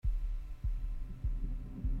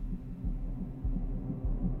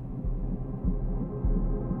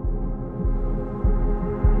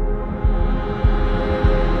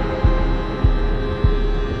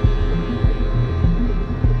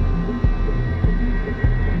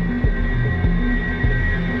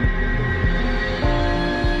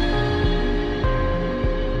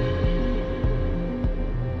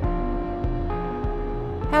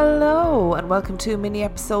welcome to mini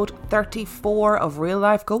episode 34 of Real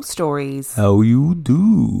Life Ghost Stories. How you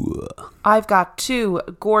do? I've got two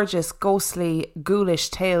gorgeous, ghostly, ghoulish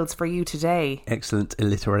tales for you today. Excellent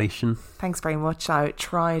alliteration. Thanks very much. I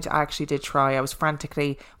actually did try. I was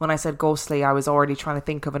frantically, when I said ghostly, I was already trying to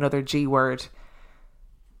think of another G word.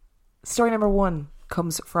 Story number 1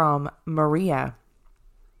 comes from Maria.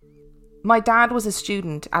 My dad was a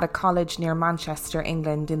student at a college near Manchester,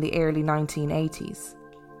 England in the early 1980s.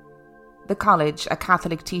 The college, a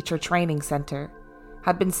Catholic teacher training centre,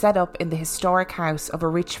 had been set up in the historic house of a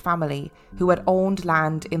rich family who had owned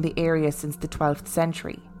land in the area since the 12th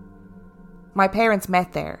century. My parents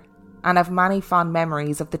met there and have many fond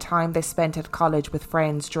memories of the time they spent at college with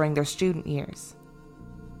friends during their student years.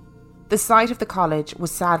 The site of the college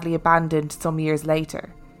was sadly abandoned some years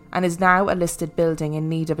later and is now a listed building in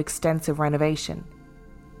need of extensive renovation.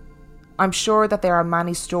 I'm sure that there are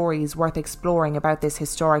many stories worth exploring about this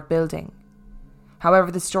historic building.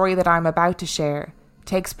 However, the story that I'm about to share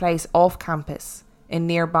takes place off campus in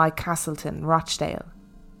nearby Castleton, Rochdale.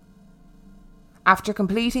 After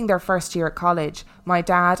completing their first year at college, my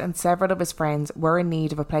dad and several of his friends were in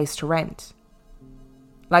need of a place to rent.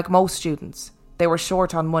 Like most students, they were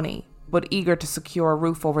short on money, but eager to secure a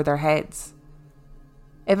roof over their heads.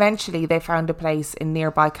 Eventually, they found a place in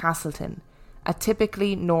nearby Castleton, a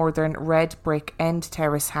typically northern red brick end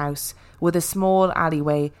terrace house with a small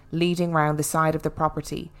alleyway leading round the side of the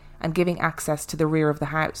property and giving access to the rear of the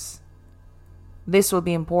house. This will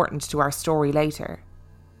be important to our story later.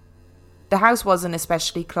 The house wasn't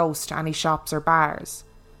especially close to any shops or bars,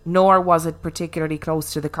 nor was it particularly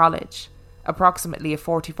close to the college, approximately a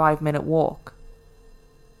 45-minute walk.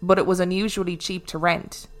 But it was unusually cheap to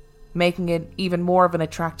rent, making it even more of an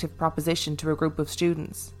attractive proposition to a group of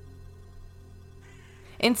students.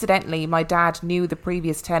 Incidentally, my dad knew the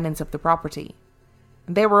previous tenants of the property.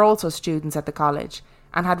 They were also students at the college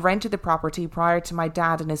and had rented the property prior to my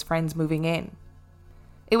dad and his friends moving in.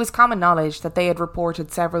 It was common knowledge that they had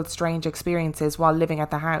reported several strange experiences while living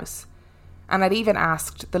at the house, and had even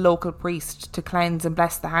asked the local priest to cleanse and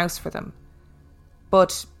bless the house for them.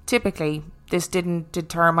 But typically, this didn't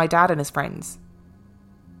deter my dad and his friends.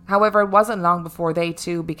 However, it wasn't long before they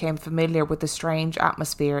too became familiar with the strange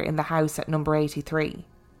atmosphere in the house at number 83.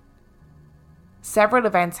 Several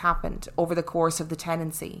events happened over the course of the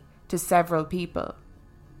tenancy to several people.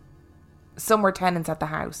 Some were tenants at the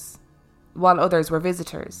house, while others were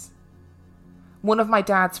visitors. One of my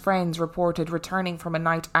dad's friends reported returning from a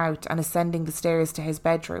night out and ascending the stairs to his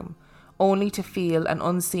bedroom, only to feel an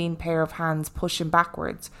unseen pair of hands push him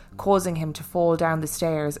backwards, causing him to fall down the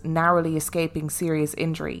stairs, narrowly escaping serious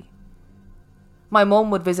injury. My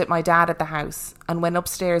mum would visit my dad at the house, and when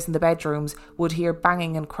upstairs in the bedrooms, would hear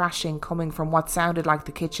banging and crashing coming from what sounded like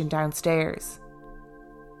the kitchen downstairs.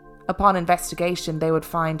 Upon investigation, they would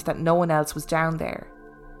find that no one else was down there.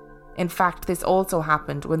 In fact, this also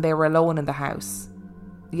happened when they were alone in the house,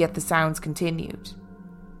 yet the sounds continued.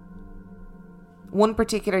 One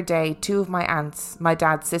particular day, 2 of my aunts, my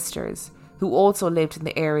dad's sisters, who also lived in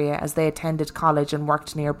the area as they attended college and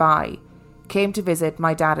worked nearby, came to visit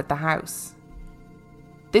my dad at the house.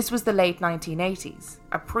 This was the late 1980s,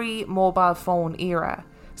 a pre-mobile phone era,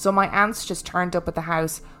 so my aunts just turned up at the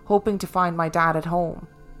house hoping to find my dad at home.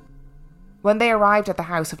 When they arrived at the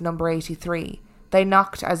house of number 83, they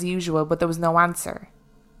knocked as usual, but there was no answer.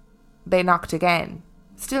 They knocked again,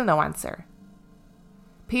 still no answer.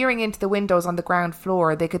 Peering into the windows on the ground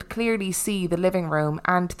floor, they could clearly see the living room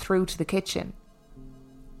and through to the kitchen.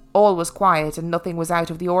 All was quiet and nothing was out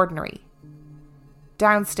of the ordinary.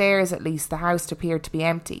 Downstairs, at least, the house appeared to be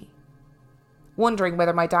empty. Wondering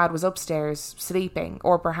whether my dad was upstairs, sleeping,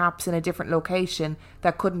 or perhaps in a different location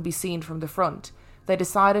that couldn't be seen from the front, they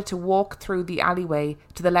decided to walk through the alleyway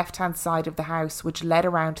to the left-hand side of the house, which led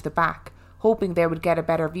around to the back, hoping they would get a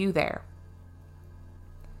better view there.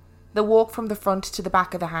 The walk from the front to the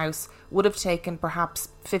back of the house would have taken perhaps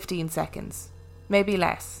 15 seconds, maybe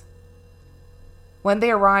less. When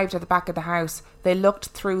they arrived at the back of the house, they looked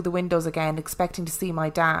through the windows again, expecting to see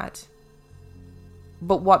my dad.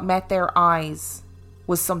 But what met their eyes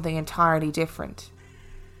was something entirely different.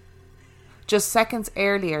 Just seconds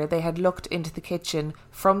earlier, they had looked into the kitchen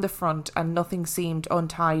from the front and nothing seemed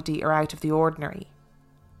untidy or out of the ordinary.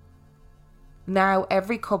 Now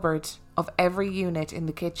every cupboard of every unit in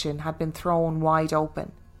the kitchen had been thrown wide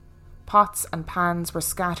open. Pots and pans were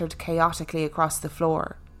scattered chaotically across the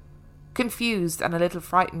floor. Confused and a little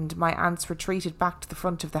frightened, my aunts retreated back to the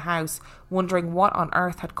front of the house, wondering what on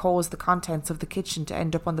earth had caused the contents of the kitchen to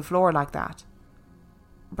end up on the floor like that.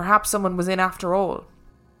 Perhaps someone was in after all,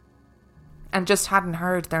 and just hadn't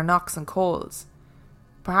heard their knocks and calls.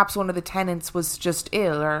 Perhaps one of the tenants was just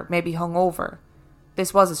ill or maybe hungover.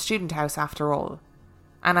 This was a student house after all,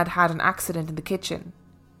 and had had an accident in the kitchen.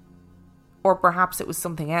 Or perhaps it was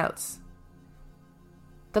something else.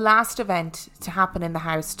 The last event to happen in the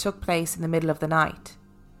house took place in the middle of the night.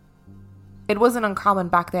 It wasn't uncommon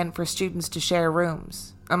back then for students to share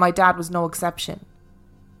rooms, and my dad was no exception.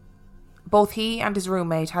 Both he and his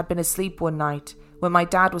roommate had been asleep one night when my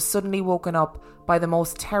dad was suddenly woken up by the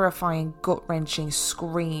most terrifying, gut-wrenching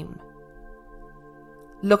scream.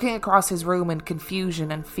 Looking across his room in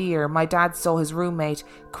confusion and fear, my dad saw his roommate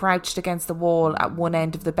crouched against the wall at one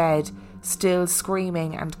end of the bed, still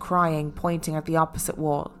screaming and crying, pointing at the opposite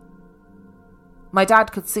wall. My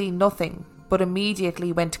dad could see nothing, but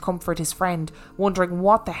immediately went to comfort his friend, wondering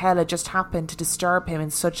what the hell had just happened to disturb him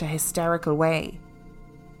in such a hysterical way.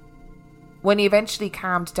 When he eventually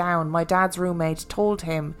calmed down, my dad's roommate told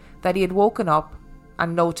him that he had woken up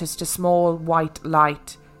and noticed a small white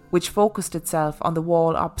light which focused itself on the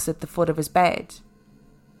wall opposite the foot of his bed.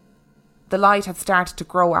 The light had started to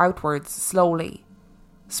grow outwards slowly,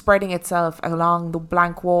 spreading itself along the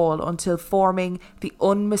blank wall until forming the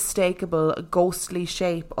unmistakable ghostly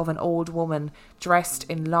shape of an old woman dressed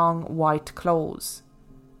in long white clothes.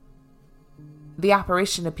 The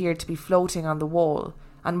apparition appeared to be floating on the wall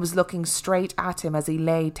and was looking straight at him as he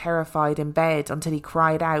lay terrified in bed until he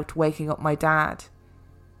cried out, waking up my dad.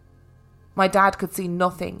 My dad could see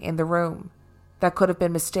nothing in the room that could have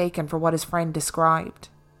been mistaken for what his friend described.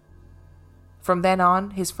 From then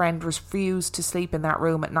on, his friend refused to sleep in that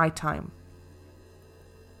room at night time.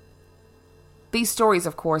 These stories,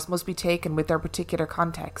 of course, must be taken with their particular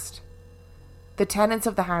context. The tenants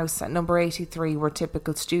of the house at number 83 were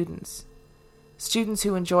typical students. Students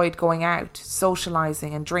who enjoyed going out,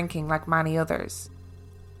 socialising and drinking like many others.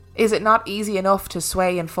 Is it not easy enough to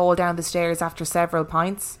sway and fall down the stairs after several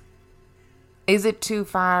pints? Is it too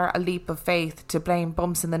far a leap of faith to blame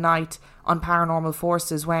bumps in the night on paranormal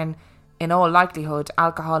forces when, in all likelihood,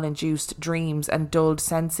 alcohol-induced dreams and dulled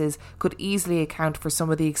senses could easily account for some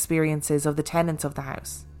of the experiences of the tenants of the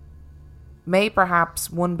house? May perhaps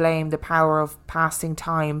one blame the power of passing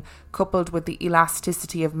time coupled with the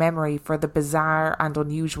elasticity of memory for the bizarre and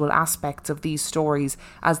unusual aspects of these stories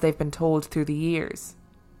as they've been told through the years?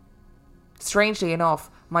 Strangely enough,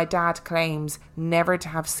 my dad claims never to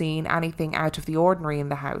have seen anything out of the ordinary in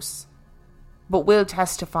the house, but will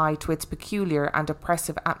testify to its peculiar and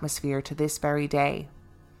oppressive atmosphere to this very day.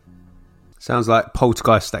 Sounds like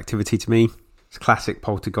poltergeist activity to me. It's classic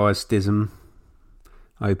poltergeistism.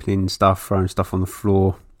 Opening stuff, throwing stuff on the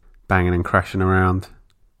floor, banging and crashing around.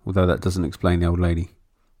 Although that doesn't explain the old lady.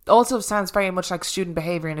 Also sounds very much like student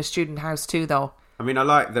behaviour in a student house too, though. I mean, I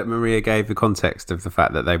like that Maria gave the context of the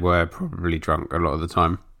fact that they were probably drunk a lot of the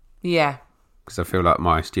time. Yeah. Because I feel like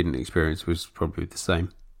my student experience was probably the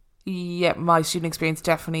same. Yeah, my student experience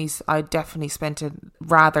I definitely spent a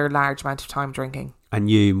rather large amount of time drinking. And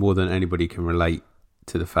you, more than anybody, can relate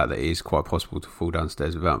to the fact that it is quite possible to fall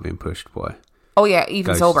downstairs without being pushed by... Oh yeah,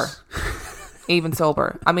 even ghosts. sober. Even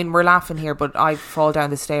sober. I mean, we're laughing here, but I fall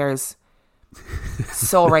down the stairs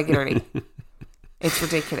so regularly. It's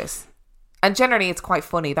ridiculous. And generally it's quite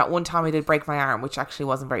funny. That one time I did break my arm, which actually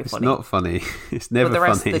wasn't very funny. It's not funny. It's never funny. But the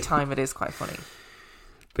rest of the time it is quite funny.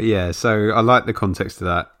 But yeah, so I like the context of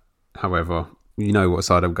that. However, you know what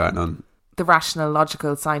side I'm going on. The rational,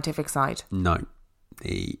 logical, scientific side. No.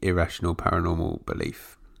 The irrational, paranormal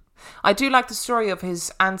belief. I do like the story of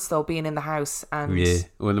his aunts though being in the house and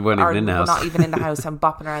well, they weren't even in the house. Not even in the house and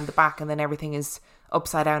bopping around the back, and then everything is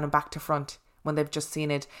upside down and back to front when they've just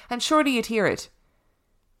seen it. And surely you'd hear it,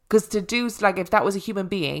 because to do like if that was a human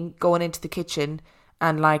being going into the kitchen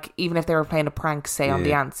and like even if they were playing a prank, say on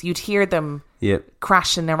the aunts, you'd hear them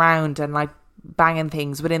crashing around and like banging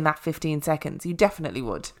things within that 15 seconds. You definitely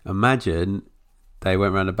would. Imagine they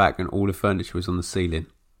went around the back and all the furniture was on the ceiling.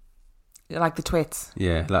 Like the twits.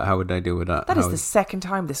 Yeah, like how would they deal with that? That is the second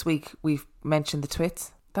time this week we've mentioned the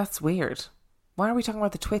twits. That's weird. Why are we talking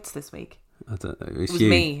about the twits this week? I don't know. It was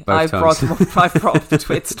me. I've brought up the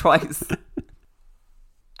twits twice.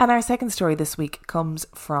 And our second story this week comes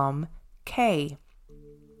from Kay.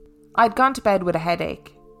 I'd gone to bed with a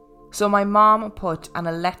headache, so my mom put an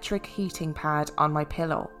electric heating pad on my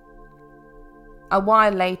pillow. A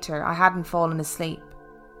while later, I hadn't fallen asleep,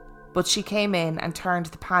 but she came in and turned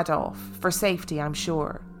the pad off, for safety I'm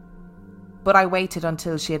sure. But I waited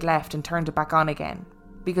until she had left and turned it back on again,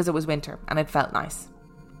 because it was winter and it felt nice.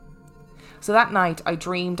 So that night I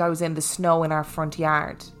dreamed I was in the snow in our front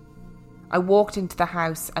yard. I walked into the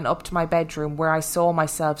house and up to my bedroom where I saw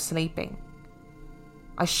myself sleeping.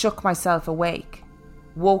 I shook myself awake,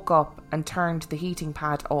 woke up and turned the heating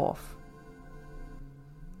pad off.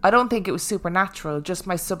 I don't think it was supernatural, just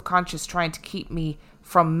my subconscious trying to keep me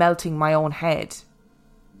from melting my own head.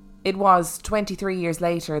 It was, 23 years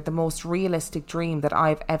later, the most realistic dream that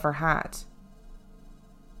I've ever had.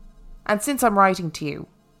 And since I'm writing to you,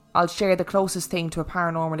 I'll share the closest thing to a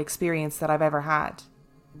paranormal experience that I've ever had.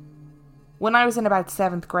 When I was in about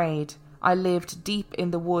 7th grade, I lived deep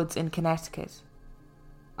in the woods in Connecticut.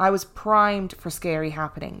 I was primed for scary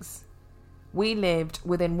happenings. We lived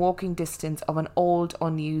within walking distance of an old,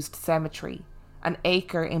 unused cemetery. An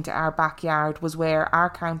acre into our backyard was where our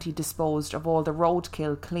county disposed of all the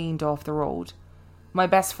roadkill cleaned off the road. My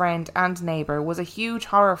best friend and neighbour was a huge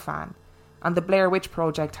horror fan, and the Blair Witch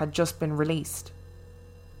Project had just been released.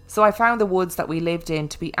 So I found the woods that we lived in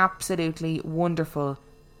to be absolutely wonderful,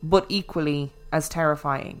 but equally as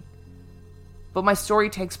terrifying. But my story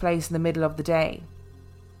takes place in the middle of the day.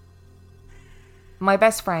 My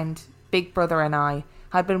best friend, big brother and I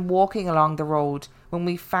had been walking along the road when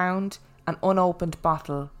we found an unopened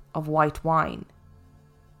bottle of white wine.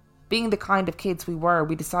 Being the kind of kids we were,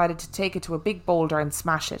 we decided to take it to a big boulder and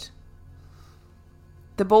smash it.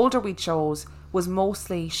 The boulder we chose was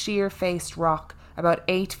mostly sheer-faced rock about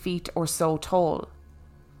 8 feet or so tall.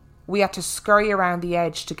 We had to scurry around the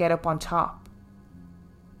edge to get up on top.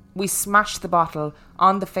 We smashed the bottle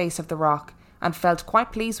on the face of the rock and felt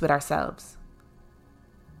quite pleased with ourselves.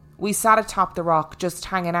 We sat atop the rock just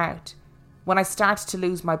hanging out when I started to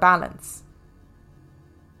lose my balance.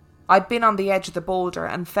 I'd been on the edge of the boulder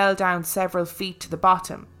and fell down several feet to the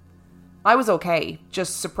bottom. I was okay,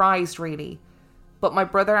 just surprised really, but my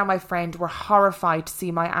brother and my friend were horrified to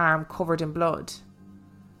see my arm covered in blood.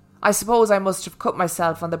 I suppose I must have cut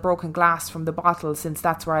myself on the broken glass from the bottle since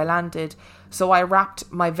that's where I landed, so I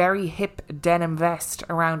wrapped my very hip denim vest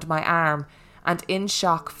around my arm and in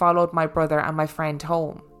shock followed my brother and my friend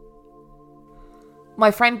home. My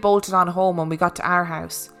friend bolted on home when we got to our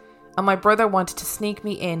house, and my brother wanted to sneak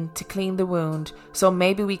me in to clean the wound so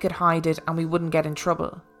maybe we could hide it and we wouldn't get in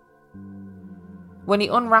trouble. When he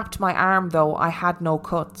unwrapped my arm though, I had no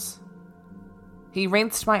cuts. He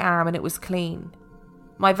rinsed my arm and it was clean.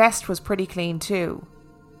 My vest was pretty clean too.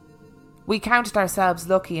 We counted ourselves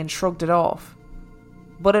lucky and shrugged it off,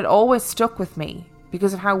 but it always stuck with me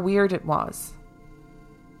because of how weird it was.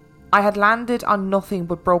 I had landed on nothing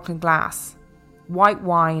but broken glass, white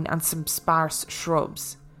wine and some sparse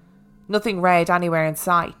shrubs. Nothing red anywhere in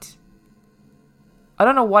sight. I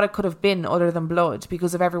don't know what it could have been other than blood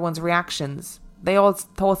because of everyone's reactions. They all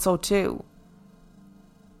thought so too.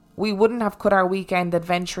 We wouldn't have cut our weekend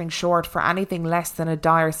adventuring short for anything less than a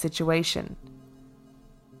dire situation.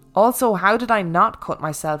 Also, how did I not cut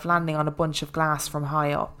myself landing on a bunch of glass from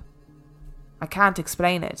high up? I can't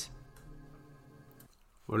explain it.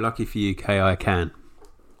 Well, lucky for you, Kay, I can.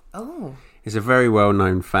 Oh. It's a very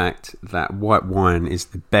well-known fact that white wine is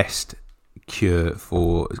the best cure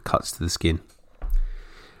for cuts to the skin.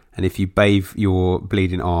 And if you bathe your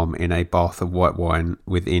bleeding arm in a bath of white wine,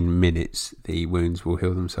 within minutes, the wounds will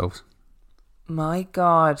heal themselves. My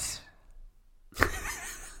God.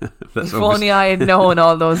 If only I had known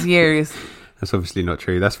all those years. That's obviously not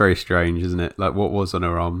true. That's very strange, isn't it? Like, what was on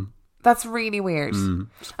her arm? That's really weird.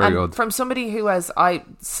 It's very odd. From somebody who I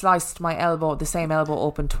sliced my elbow, the same elbow,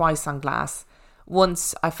 open twice on glass.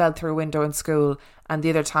 Once I fell through a window in school, and the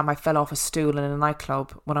other time I fell off a stool in a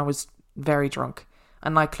nightclub when I was very drunk. A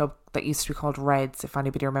nightclub that used to be called Reds, if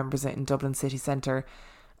anybody remembers it, in Dublin city centre.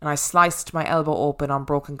 And I sliced my elbow open on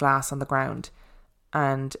broken glass on the ground.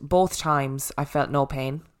 And both times I felt no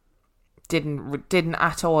pain. Didn't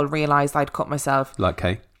at all realise I'd cut myself. Like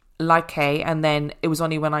Kay. And then it was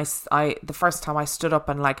only when I the first time I stood up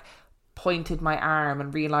and like pointed my arm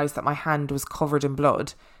and realised that my hand was covered in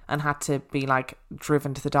blood and had to be like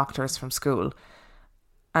driven to the doctors from school.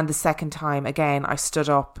 And the second time again I stood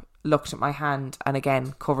up, looked at my hand and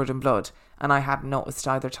again covered in blood, and I hadn't noticed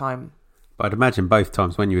either time. But I'd imagine both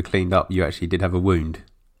times when you were cleaned up you actually did have a wound.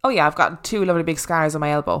 Oh yeah, I've got 2 lovely big scars on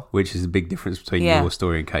my elbow. Which is a big difference between your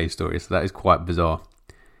story and Kay's story, so that is quite bizarre.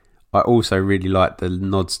 I also really like the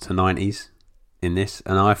nods to 90s in this,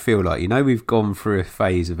 and I feel like, we've gone through a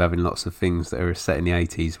phase of having lots of things that are set in the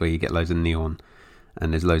 80s where you get loads of neon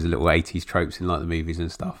and there's loads of little 80s tropes in like the movies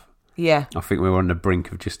and stuff. Yeah. I think we're on the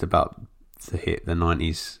brink of just about to hit the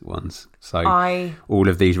 90s ones. So all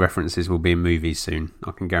of these references will be in movies soon,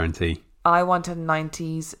 I can guarantee. I want a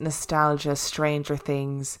 90s nostalgia Stranger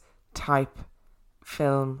Things type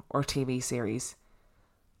film or TV series.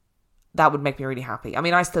 that would make me really happy. I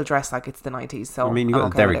mean, I still dress like it's the 90s, so I mean, you've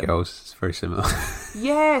got the Derry Girls. It's very similar.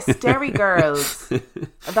 Yes, Derry Girls.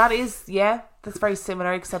 That is, yeah, that's very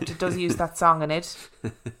similar, except it does use that song in it.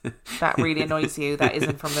 That really annoys you. That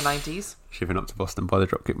isn't from the 90s. Shipping up to Boston by the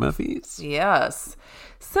Dropkick Murphys. Yes.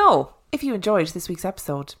 So, if you enjoyed this week's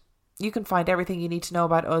episode, you can find everything you need to know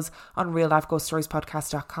about us on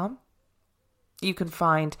reallifeghoststoriespodcast.com. You can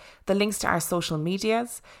find the links to our social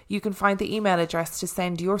medias. You can find the email address to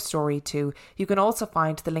send your story to. You can also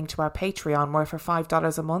find the link to our Patreon, where for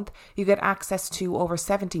 $5 a month, you get access to over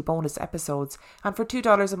 70 bonus episodes. And for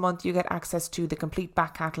 $2 a month, you get access to the complete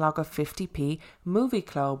back catalogue of 50p Movie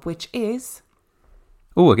Club, which is...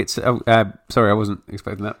 Oh, I get... sorry, I wasn't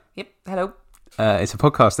expecting that. Yep, hello. It's a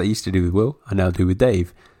podcast that I used to do with Will, I now do with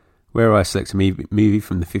Dave, where I select a movie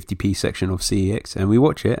from the 50p section of CEX and we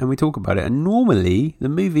watch it and we talk about it. And normally the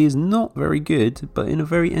movie is not very good, but in a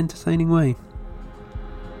very entertaining way.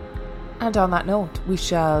 And on that note, we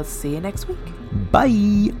shall see you next week.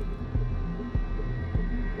 Bye!